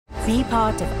Be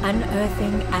part of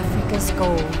unearthing Africa's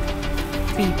gold.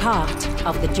 Be part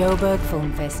of the Joburg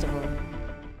Film Festival.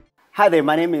 Hi there,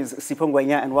 my name is Sipho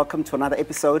Ngwenya and welcome to another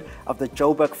episode of the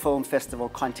Joburg Film Festival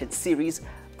content series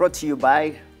brought to you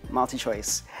by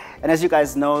Multichoice. And as you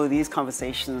guys know, these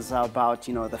conversations are about,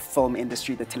 the film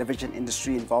industry, the television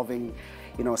industry, involving,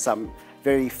 some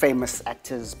very famous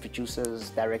actors,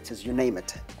 producers, directors, you name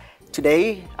it.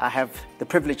 Today, I have the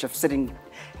privilege of sitting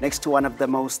next to one of the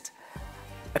most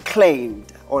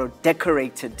acclaimed or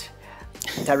decorated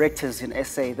directors in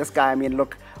SA. This guy,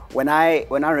 look, when I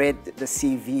read the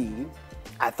CV,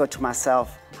 I thought to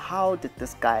myself, how did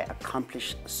this guy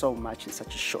accomplish so much in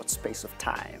such a short space of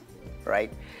time,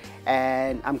 right?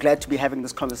 And I'm glad to be having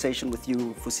this conversation with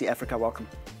you, Vusi Africa. Welcome.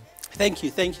 Thank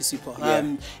you, Sipho.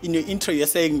 Yeah. In your intro, you're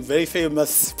saying very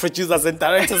famous producers and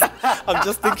directors. I'm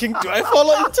just thinking, do I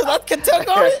follow into that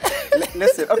category?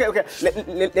 Listen, okay.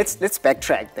 Let's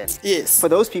backtrack then. Yes. For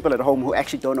those people at home who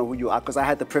actually don't know who you are, because I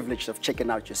had the privilege of checking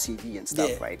out your CV and stuff,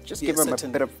 Yeah. right? Just Yeah, give them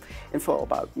certainly. a bit of info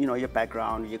about, your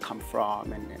background, where you come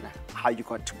from, and how you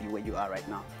got to be where you are right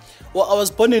now. Well, I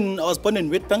was born in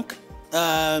Witbank,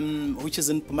 which is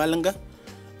in Mpumalanga,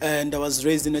 and I was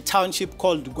raised in a township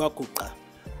called Gwakuqa.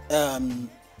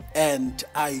 And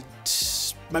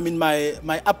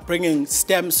my upbringing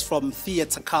stems from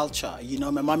theater culture.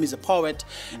 My mom is a poet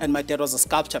and my dad was a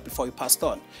sculptor before he passed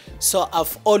on. So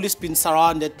I've always been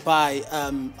surrounded by,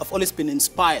 I've always been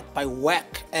inspired by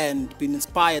work and been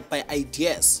inspired by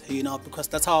ideas, because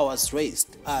that's how I was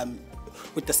raised,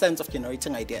 with the sense of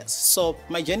generating ideas. So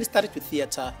my journey started with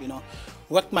theater,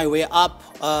 worked my way up,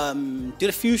 did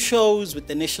a few shows with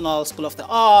the National School of the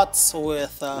Arts,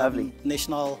 with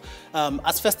National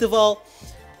Arts Festival.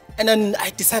 And then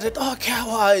I decided, okay,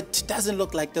 well, it doesn't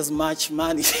look like there's much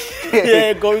money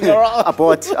going around.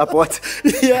 Abort.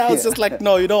 Yeah, I was just like,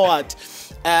 no, you know what?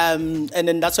 And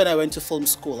then that's when I went to film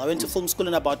school. I went to film school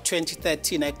in about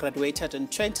 2013. I graduated in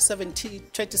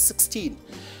 2016.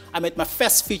 I made my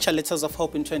first feature, Letters of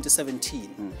Hope, in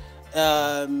 2017.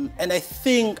 And I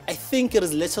think it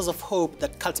is Letters of Hope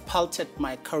that catapulted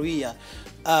my career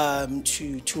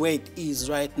to where it is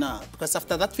right now. Because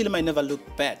after that film, I never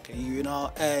looked back, and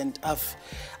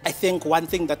I think one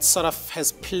thing that sort of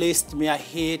has placed me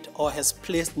ahead or has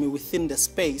placed me within the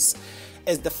space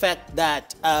is the fact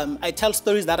that I tell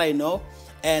stories that I know,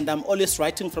 and I'm always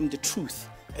writing from the truth.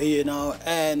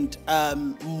 And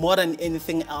more than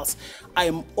anything else, I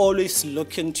am always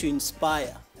looking to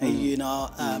inspire.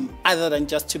 Other than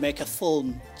just to make a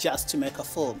film,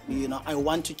 I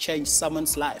want to change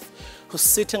someone's life who's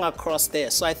sitting across there.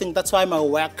 So I think that's why my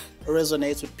work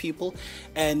resonates with people,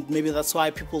 and maybe that's why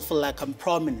people feel like I'm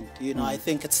prominent. I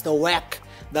think it's the work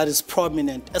that is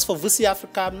prominent. As for Vusi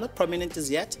Africa, I'm not prominent as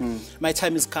yet. My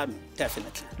time is coming,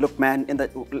 definitely. Look, man,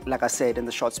 like I said, in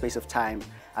the short space of time,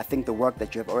 I think the work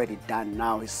that you have already done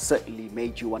now has certainly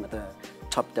made you one of the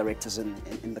top directors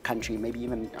in the country, maybe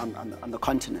even on the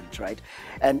continent, right?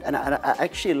 And I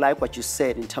actually like what you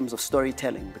said in terms of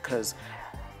storytelling, because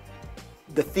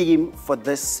the theme for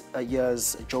this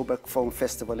year's Joburg Film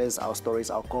Festival is Our Stories,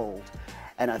 Our Gold.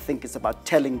 And I think it's about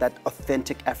telling that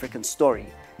authentic African story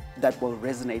that will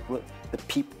resonate with the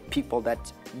people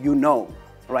that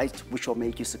right? Which will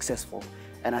make you successful.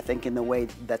 And I think in a way,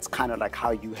 that's kind of like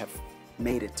how you have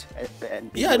made it.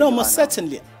 Yeah, no, most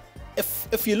certainly.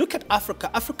 If you look at Africa,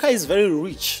 Africa is very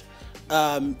rich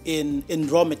in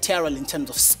raw material in terms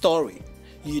of story.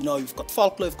 You've got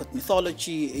folklore, you've got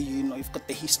mythology, you've got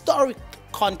the historic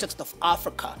context of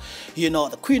Africa,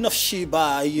 the Queen of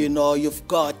Sheba, you've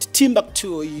got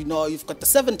Timbuktu, you've got the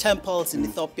 7 temples in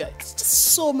Ethiopia. It's just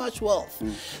so much wealth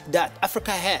that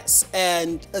Africa has,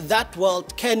 and that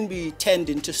wealth can be turned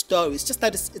into stories. Just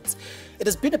that it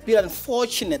has been a bit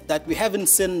unfortunate that we haven't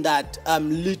seen that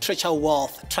literature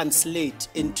wealth translate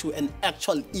into an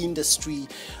actual industry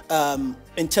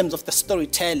in terms of the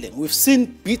storytelling. We've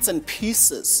seen bits and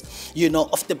pieces,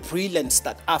 of the brilliance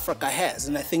that Africa has,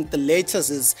 and I think the latest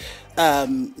is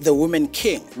The Woman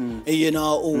King,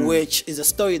 which is a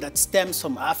story that stems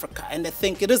from Africa. And I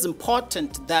think it is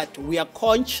important that we are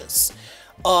conscious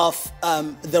of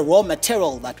the raw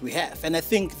material that we have. And I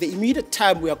think the immediate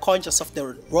time we are conscious of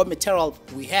the raw material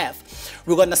we have,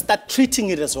 we're going to start treating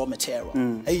it as raw material,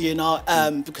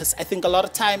 because I think a lot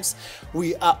of times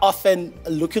we are often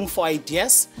looking for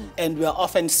ideas and we are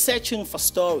often searching for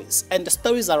stories, and the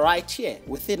stories are right here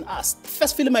within us. The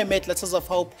first film I made, Letters of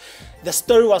Hope, the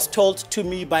story was told to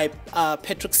me by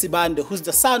Patrick Sibande, who's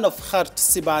the son of Gert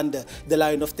Sibande, the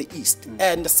Lion of the East.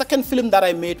 And the second film that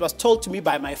I made was told to me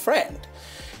by my friend.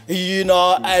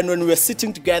 And when we were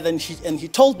sitting together and he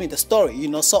told me the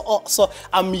story, so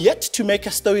I'm yet to make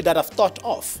a story that I've thought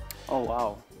of. Oh,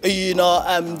 wow. You know,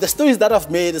 the stories that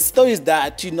I've made, the stories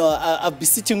that, you know, I'll be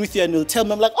sitting with you and you'll tell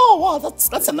me, I'm like, oh, wow,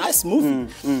 that's a nice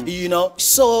movie. You know,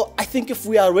 so I think if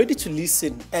we are ready to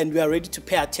listen and we are ready to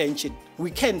pay attention,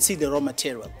 we can see the raw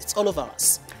material. It's all over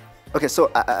us. Okay,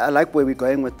 so I like where we're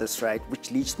going with this, right?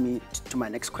 Which leads me to my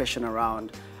next question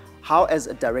around how, as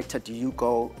a director, do you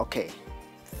go, okay,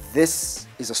 this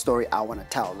is a story I want to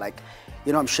tell? Like,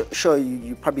 you know, I'm sure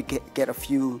you probably get a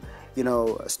few, you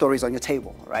know, stories on your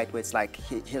table, right? Where it's like,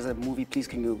 here's a movie, please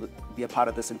can you be a part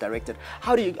of this and direct it?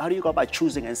 How do you go about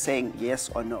choosing and saying yes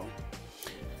or no?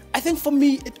 I think for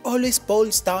me, it always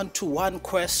boils down to one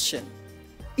question.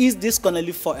 Is this going to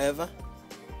live forever?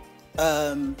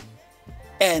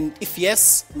 And if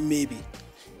yes, maybe.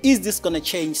 Is this going to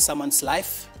change someone's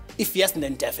life? If yes,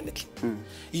 then definitely.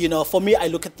 You know, for me, I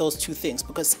look at those two things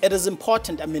because it is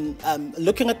important. I mean,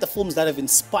 looking at the films that have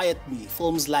inspired me,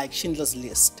 films like Schindler's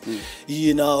List,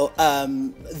 you know,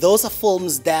 those are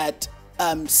films that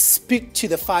speak to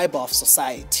the fiber of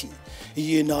society.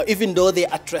 You know, even though they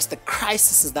address the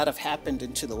crises that have happened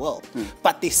into the world,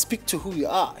 but they speak to who we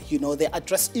are. You know, they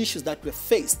address issues that we've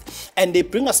faced, and they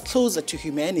bring us closer to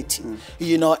humanity.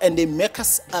 You know, and they make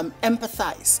us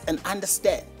empathize and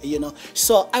understand. You know,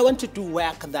 so I want to do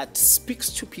work that speaks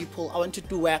to people. I want to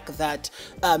do work that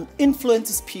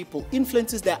influences people,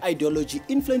 influences their ideology,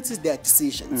 influences their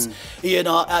decisions. You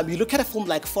know, you look at a film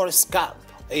like Forrest Gump.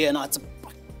 You know,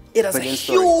 it has a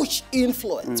huge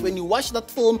influence. When you watch that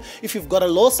film, if you've got a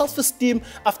low self-esteem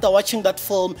after watching that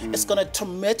film, it's going to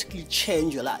dramatically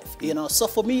change your life. You know, so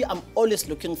for me, I'm always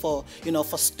looking for, you know,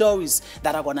 for stories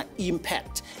that are going to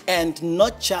impact, and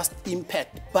not just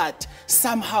impact, but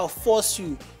somehow force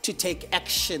you to take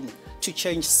action to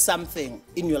change something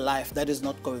in your life that is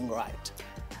not going right.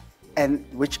 And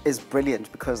which is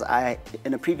brilliant, because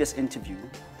in a previous interview,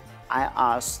 I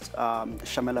asked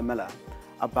Shamela Miller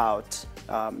about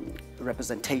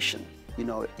representation, you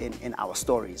know, in our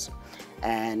stories.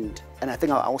 And I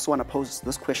think I also want to pose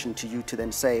this question to you to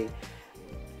then say,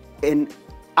 in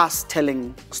us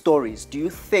telling stories, do you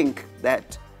think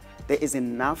that there is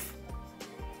enough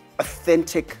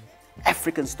authentic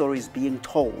African stories being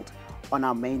told on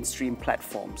our mainstream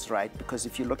platforms, right? Because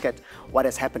if you look at what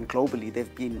has happened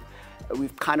globally,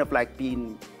 we've kind of like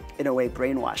been, in a way,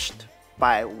 brainwashed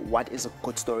by what is a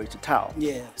good story to tell.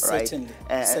 Yeah, right?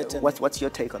 Certainly. What's your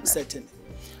take on that? Certainly.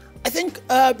 I think,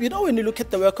 you know, when you look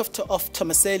at the work of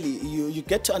Thomaseli, you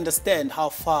get to understand how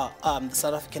far the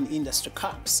South African industry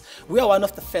comes. We are one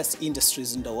of the first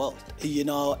industries in the world, you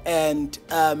know, and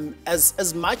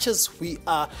as much as we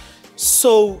are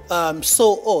so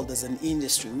old as an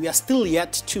industry, we are still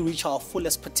yet to reach our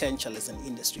fullest potential as an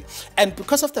industry. And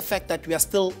because of the fact that we are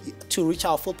still to reach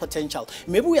our full potential,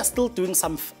 maybe we are still doing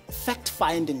some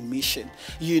fact-finding mission,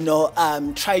 you know,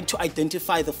 trying to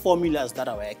identify the formulas that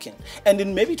are working. And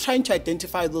in maybe trying to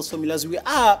identify those formulas, we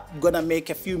are going to make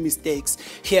a few mistakes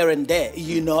here and there,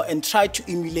 you know, and try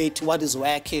to emulate what is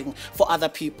working for other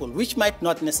people, which might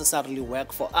not necessarily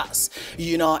work for us,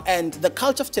 you know. And the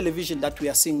culture of television that we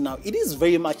are seeing now, it is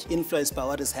very much influenced by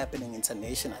what is happening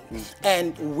internationally.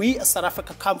 And we as South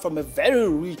Africa come from a very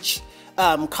rich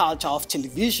culture of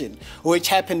television, which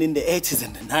happened in the 80s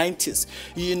and the 90s,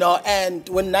 you know. And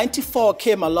when 94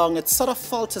 came along, it sort of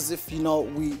felt as if, you know,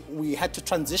 we had to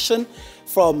transition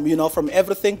from, you know, from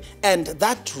everything. And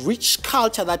that rich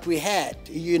culture that we had,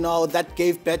 you know, that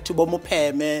gave birth to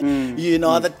Bomopeme, you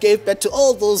know, that gave birth to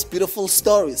all those beautiful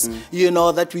stories, you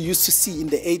know, that we used to see in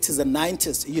the 80s and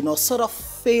 90s, you know, sort of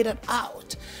faded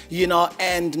out, you know,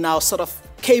 and now sort of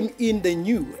came in the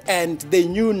new. And the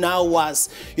new now was,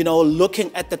 you know,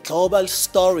 looking at the global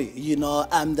story, you know,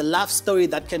 the love story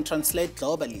that can translate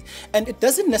globally. And it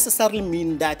doesn't necessarily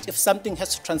mean that if something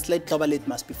has to translate globally, it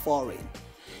must be foreign.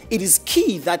 It is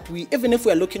key that we, even if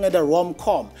we are looking at a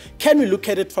rom-com, can we look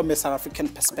at it from a South African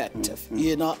perspective,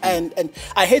 you know? And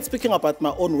I hate speaking about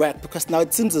my own work because now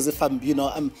it seems as if I'm, you know,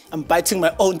 I'm biting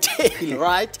my own tail,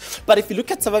 right? But if you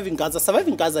look at Surviving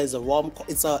Gaza is a rom-com,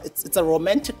 it's a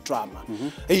romantic drama,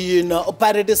 you know,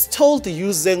 but it is told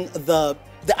using the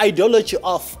ideology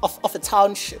of a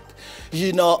township,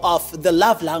 you know, of the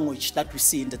love language that we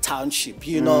see in the township,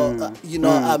 you know,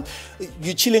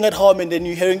 you're chilling at home and then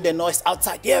you're hearing the noise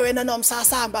outside, you know,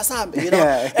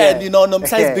 and, you know,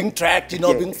 Nomsa is being dragged, you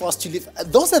know, being forced to leave.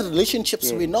 Those are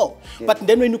relationships we know. But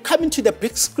then when you come into the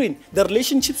big screen, the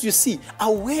relationships you see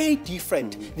are way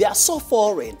different. They are so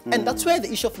foreign. And that's where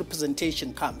the issue of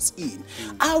representation comes in.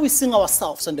 Are we seeing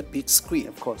ourselves on the big screen?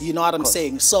 Of course. You know what I'm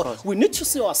saying? So we need to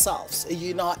see ourselves, you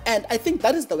you know, and I think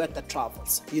that is the work that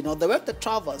travels. You know, the work that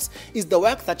travels is the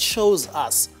work that shows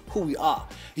us who we are,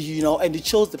 you know, and it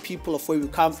shows the people of where we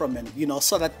come from, and, you know,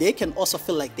 so that they can also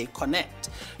feel like they connect,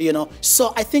 you know.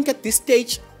 So I think at this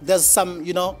stage, there's some,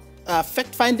 you know,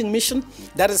 fact-finding mission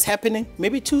that is happening.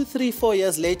 Maybe 2, 3, 4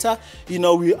 years later, you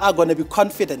know, we are going to be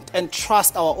confident and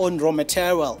trust our own raw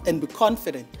material and be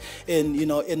confident in, you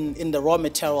know, in the raw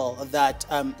material that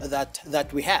that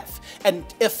we have. And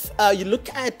if you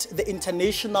look at the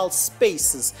international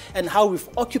spaces and how we've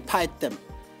occupied them,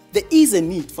 there is a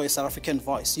need for a South African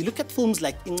voice. You look at films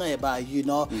like Ingeba, you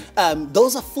know,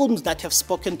 those are films that have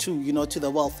spoken to, you know, to the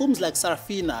world. Films like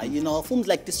Sarafina, you know, films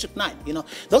like District 9, you know,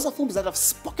 those are films that have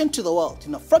spoken to the world,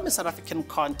 you know, from a South African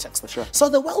context. For sure. So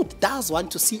the world does want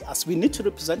to see us. We need to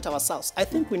represent ourselves. I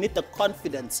think we need the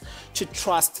confidence to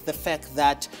trust the fact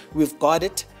that we've got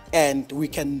it, and we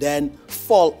can then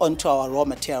fall onto our raw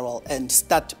material and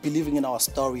start believing in our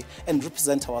story and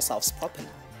represent ourselves properly.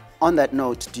 On that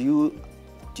note, do you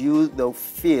though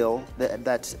feel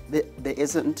that there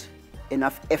isn't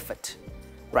enough effort,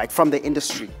 right, from the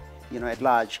industry, you know, at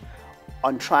large,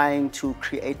 on trying to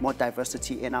create more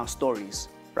diversity in our stories,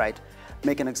 right?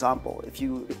 Make an example. If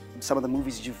some of the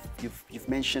movies you've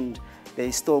mentioned, they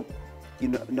still,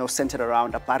 you know, centered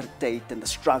around apartheid and the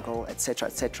struggle,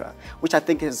 etc., which I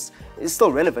think is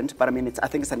still relevant. But I mean, I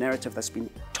think it's a narrative that's been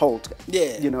told,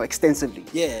 you know, extensively.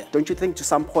 Yeah. Don't you think to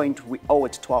some point we owe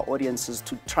it to our audiences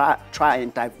to try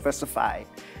and diversify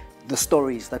the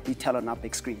stories that we tell on our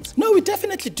big screens? No, we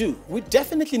definitely do. We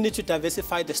definitely need to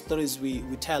diversify the stories we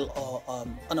tell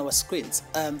on our screens.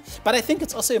 But I think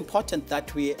it's also important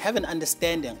that we have an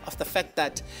understanding of the fact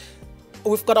that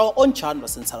we've got our own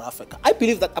genres in South Africa. I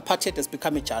believe that apartheid has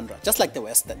become a genre, just like the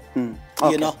Western.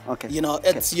 Okay, you know,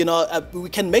 it's you know, we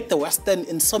can make the Western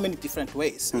in so many different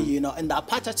ways. You know, and the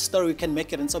apartheid story, we can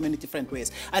make it in so many different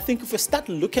ways. I think if we start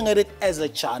looking at it as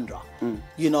a genre,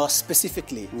 you know,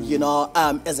 specifically, you know,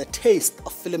 as a taste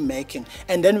of filmmaking,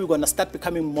 and then we're going to start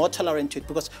becoming more tolerant to it,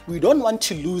 because we don't want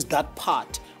to lose that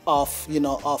part of, you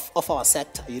know, of our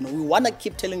sector. You know, we want to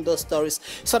keep telling those stories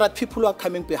so that people who are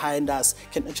coming behind us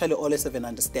can actually always have an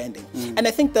understanding. And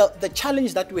I think the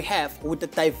challenge that we have with the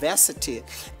diversity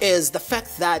is the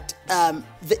fact that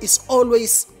there is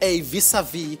always a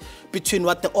vis-a-vis between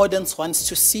what the audience wants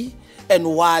to see and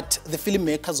what the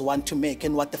filmmakers want to make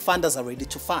and what the funders are ready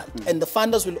to fund. And the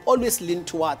funders will always lean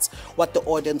towards what the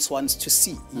audience wants to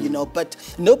see, you know, but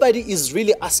nobody is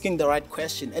really asking the right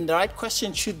question. And the right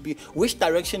question should be, which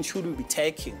direction should we be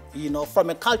taking, you know, from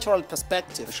a cultural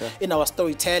perspective in our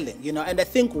storytelling, you know. And I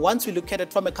think once we look at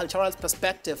it from a cultural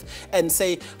perspective and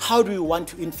say, how do we want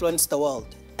to influence the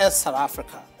world as South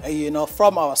Africa, you know,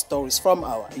 from our stories, from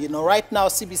our, you know, right now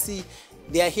CBC,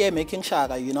 they are here making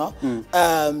Shaka, you know,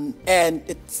 and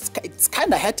it's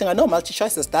kind of hurting. I know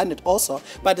Multichoice has done it also,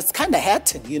 but it's kind of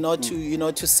hurting, you know,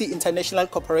 to see international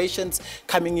corporations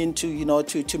coming into, you know,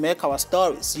 to make our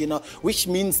stories, you know, which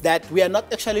means that we are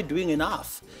not actually doing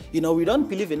enough. You know, we don't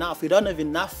believe enough. We don't have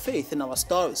enough faith in our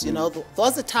stories. You know, there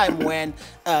was a time when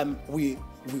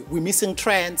we're missing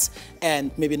trends,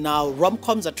 and maybe now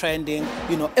rom-coms are trending.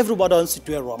 You know, everybody wants to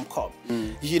do a rom-com.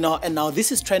 You know, and now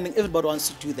this is trending. Everybody wants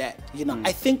to do that. You know,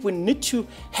 I think we need to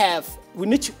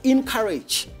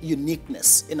encourage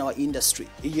uniqueness in our industry.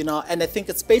 You know, and I think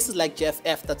it's spaces like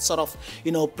JFF that sort of,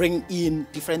 you know, bring in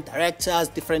different directors,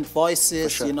 different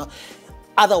voices. You know,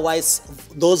 otherwise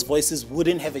those voices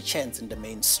wouldn't have a chance in the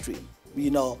mainstream. You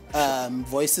know,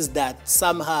 voices that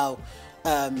somehow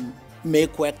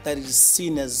make work that is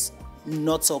seen as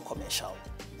not so commercial,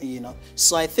 you know.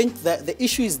 So I think that the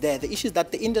issue is there. The issue is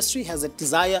that the industry has a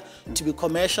desire to be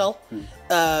commercial,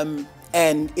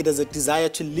 and it has a desire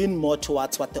to lean more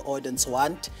towards what the audience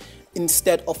want,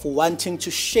 instead of wanting to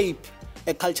shape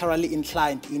a culturally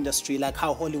inclined industry like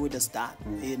how Hollywood has done.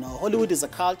 You know, Hollywood is a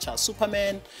culture.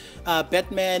 Superman,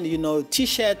 Batman, you know,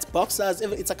 T-shirts, boxers,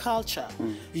 it's a culture.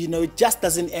 You know, it just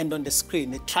doesn't end on the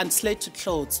screen. It translates to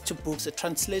clothes, to books, it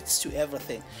translates to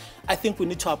everything. I think we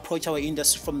need to approach our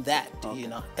industry from that, you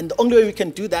know. And the only way we can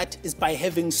do that is by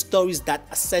having stories that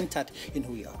are centered in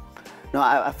who we are. No,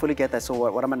 I fully get that. So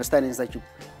what I'm understanding is that you're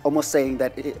almost saying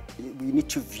that we need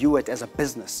to view it as a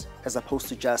business as opposed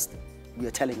to just we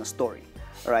are telling a story.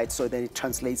 All right, so then it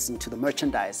translates into the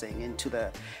merchandising, into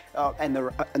the and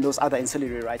those other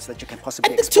ancillary rights that you can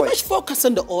possibly exploit. And there's too much focus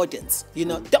on the audience. You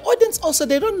know, the audience also,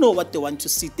 they don't know what they want to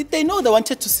see. Did they know they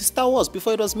wanted to see Star Wars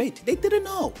before it was made? They didn't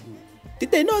know. Did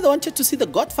they know they wanted to see The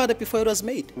Godfather before it was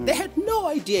made? They had no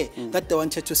idea that they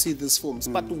wanted to see these films.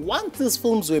 But once these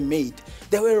films were made,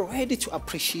 they were ready to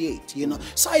appreciate, you know.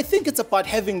 So I think it's about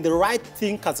having the right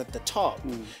thinkers at the top,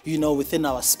 you know, within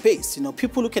our space. You know,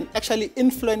 people who can actually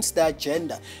influence the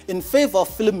agenda in favor of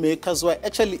filmmakers who are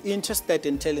actually interested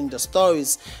in telling the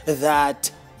stories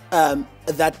that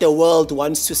that the world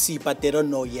wants to see, but they don't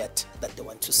know yet that they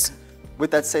want to see. With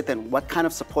that said, then, what kind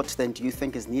of support then do you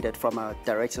think is needed from a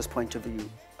director's point of view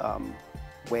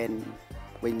when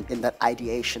in that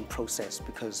ideation process?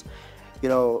 Because, you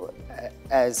know,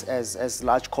 as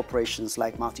large corporations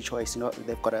like Multichoice, you know,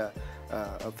 they've got a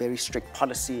very strict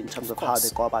policy in terms of how they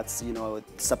go about, you know,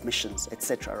 submissions,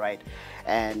 etc., right?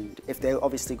 And if they're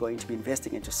obviously going to be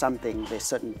investing into something, there's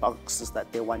certain boxes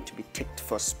that they want to be ticked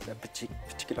for a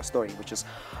particular story, which is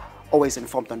always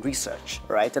informed on research,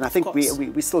 right? And I think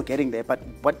we're still getting there, but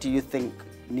what do you think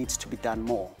needs to be done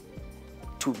more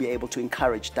to be able to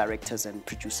encourage directors and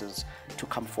producers to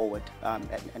come forward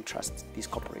and trust these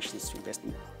corporations to invest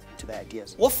into their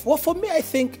ideas? Well, for me, I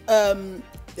think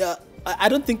I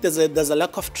don't think there's a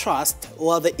lack of trust.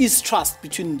 Well, there is trust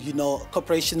between, you know,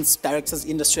 corporations, directors,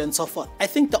 industry, and so forth. I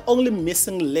think the only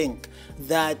missing link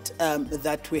that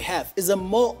that we have is a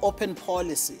more open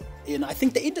policy. You know, I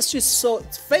think the industry is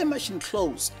it's very much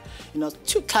enclosed, you know,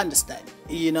 too clandestine,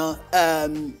 you know,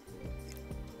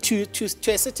 to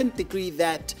a certain degree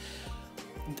that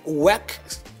work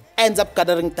ends up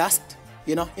gathering dust,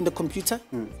 you know, in the computer,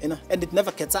 you know, and it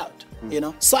never gets out, you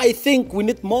know. So I think we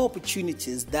need more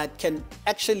opportunities that can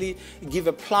actually give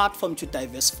a platform to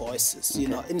diverse voices, you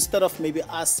know, instead of maybe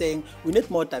us saying we need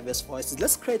more diverse voices.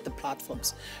 Let's create the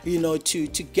platforms, you know, to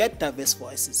get diverse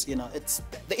voices, you know. It's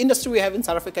the industry we have in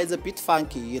South Africa is a bit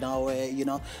funky, you know, where, you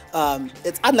know,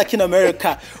 it's unlike in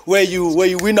America where you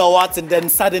win awards and then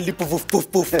suddenly poof,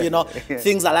 poof, poof, you know,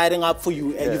 things are lining up for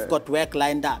you and you've got work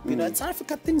lined up. You know, in South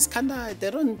Africa things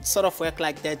they don't sort of work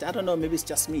like that. I don't know, maybe it's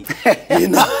just me, you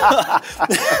know.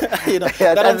 You know,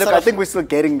 look, I think we're still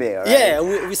getting there. Right? Yeah,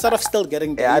 we're sort of still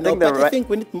getting there. Yeah, I think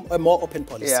we need a more open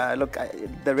policy. Yeah, look,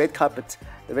 the red carpet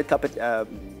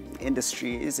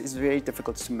industry is very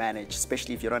difficult to manage,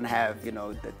 especially if you don't have, you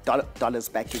know, the dollars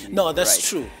backing you. No, that's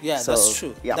true. Yeah, so, that's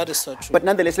true. Yeah. That is so true. But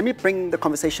nonetheless, let me bring the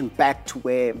conversation back to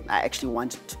where I actually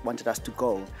wanted us to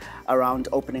go around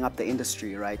opening up the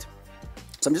industry, right?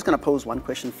 So I'm just going to pose one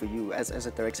question for you as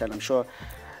a director, and I'm sure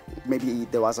maybe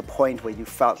there was a point where you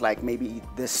felt like maybe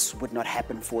this would not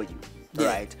happen for you,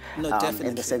 right? No, definitely.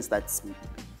 In the sense that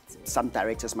some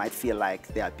directors might feel like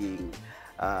they are being,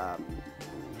 I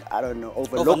don't know,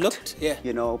 overlooked,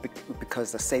 you know,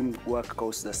 because the same work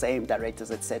goes to the same directors,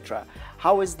 etc.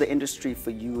 How is the industry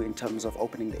for you in terms of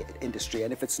opening the industry?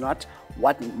 And if it's not,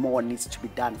 what more needs to be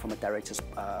done from a director's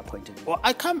point of view? Well,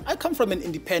 I come from an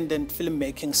independent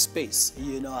filmmaking space.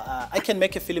 You know, I can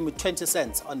make a film with 20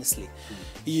 cents, honestly.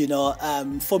 You know,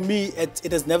 for me,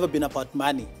 it has never been about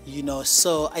money. You know,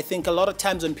 so I think a lot of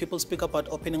times when people speak about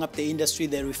opening up the industry,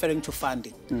 they're referring to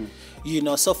funding. You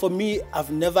know, so for me,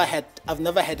 I've never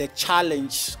had a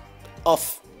challenge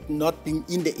of not being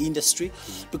in the industry,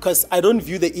 because I don't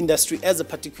view the industry as a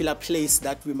particular place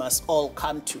that we must all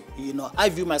come to. You know, I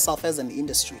view myself as an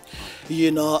industry.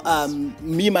 You know,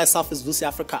 me, myself as Vusi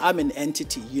Africa, I'm an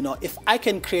entity. You know, if I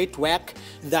can create work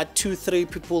that 2-3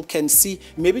 people can see,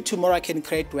 maybe tomorrow I can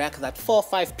create work that 4 or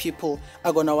 5 people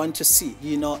are gonna want to see.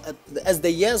 You know, as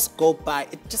the years go by,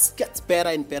 it just gets better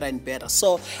and better and better.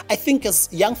 So I think as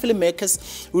young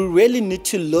filmmakers, we really need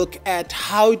to look at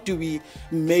how do we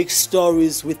make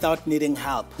stories without needing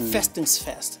help. First things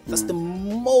first. That's the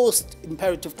most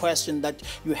imperative question that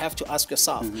you have to ask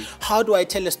yourself. How do I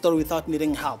tell a story without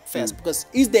needing help first? Because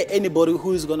is there anybody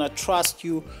who is gonna trust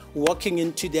you walking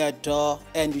into their door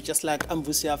and you're just like, I'm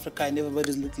Vusi Africa, and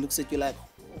everybody looks at you like,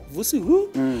 Vusi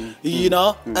who? You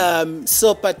know?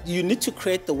 But you need to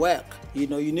create the work. You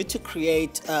know, you need to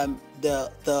create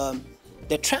the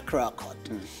track record.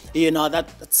 You know,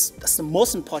 that's the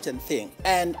most important thing.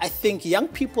 And I think young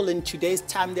people in today's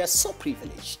time, they're so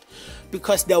privileged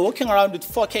because they're walking around with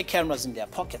 4K cameras in their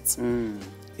pockets.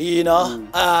 You know,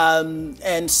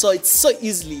 and so it's so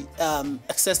easily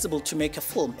accessible to make a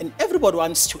film, and everybody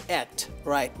wants to act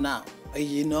right now.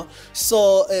 You know,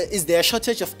 so is there a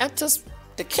shortage of actors?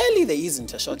 Clearly there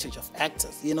isn't a shortage of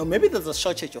actors. You know, maybe there's a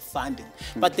shortage of funding,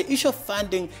 but the issue of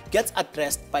funding gets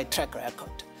addressed by track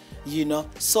record. You know,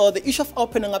 so the issue of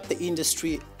opening up the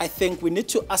industry, I think we need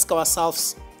to ask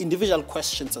ourselves individual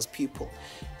questions as people.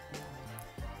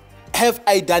 Have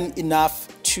I done enough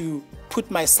to put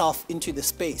myself into the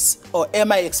space, or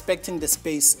am I expecting the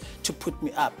space to put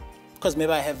me up? because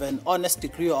maybe I have an honors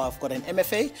degree or I've got an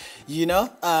MFA, you know?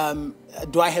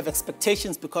 Do I have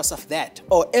expectations because of that?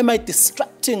 Or am I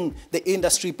disrupting the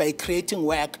industry by creating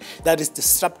work that is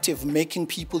disruptive, making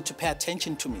people to pay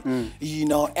attention to me, you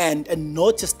know, and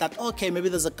notice that, okay, maybe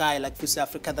there's a guy like Vusi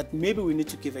Africa that maybe we need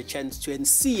to give a chance to and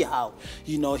see how,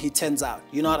 you know, he turns out.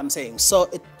 You know what I'm saying? So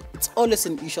it's always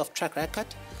an issue of track record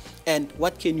and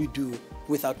what can you do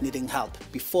without needing help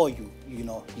before you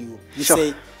Sure.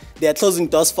 say they are closing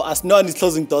doors for us. No one is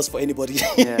closing doors for anybody.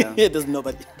 Yeah. There's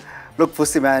nobody. Look,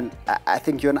 Vusi, man, I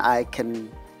think you and I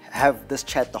can have this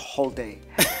chat the whole day,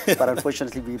 but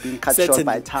unfortunately we've been cut short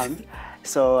by time.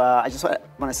 So I just want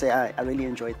to say I really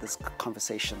enjoyed this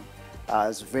conversation. It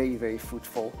was very, very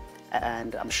fruitful.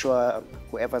 And I'm sure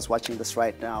whoever's watching this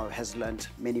right now has learned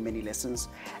many, many lessons.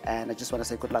 And I just want to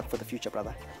say good luck for the future,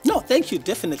 brother. No, thank you.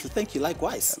 Definitely. Thank you.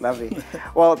 Likewise. Lovely.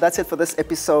 Well, that's it for this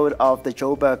episode of the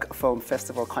Joburg Film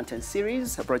Festival content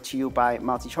series brought to you by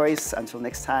Multichoice. Until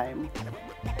next time.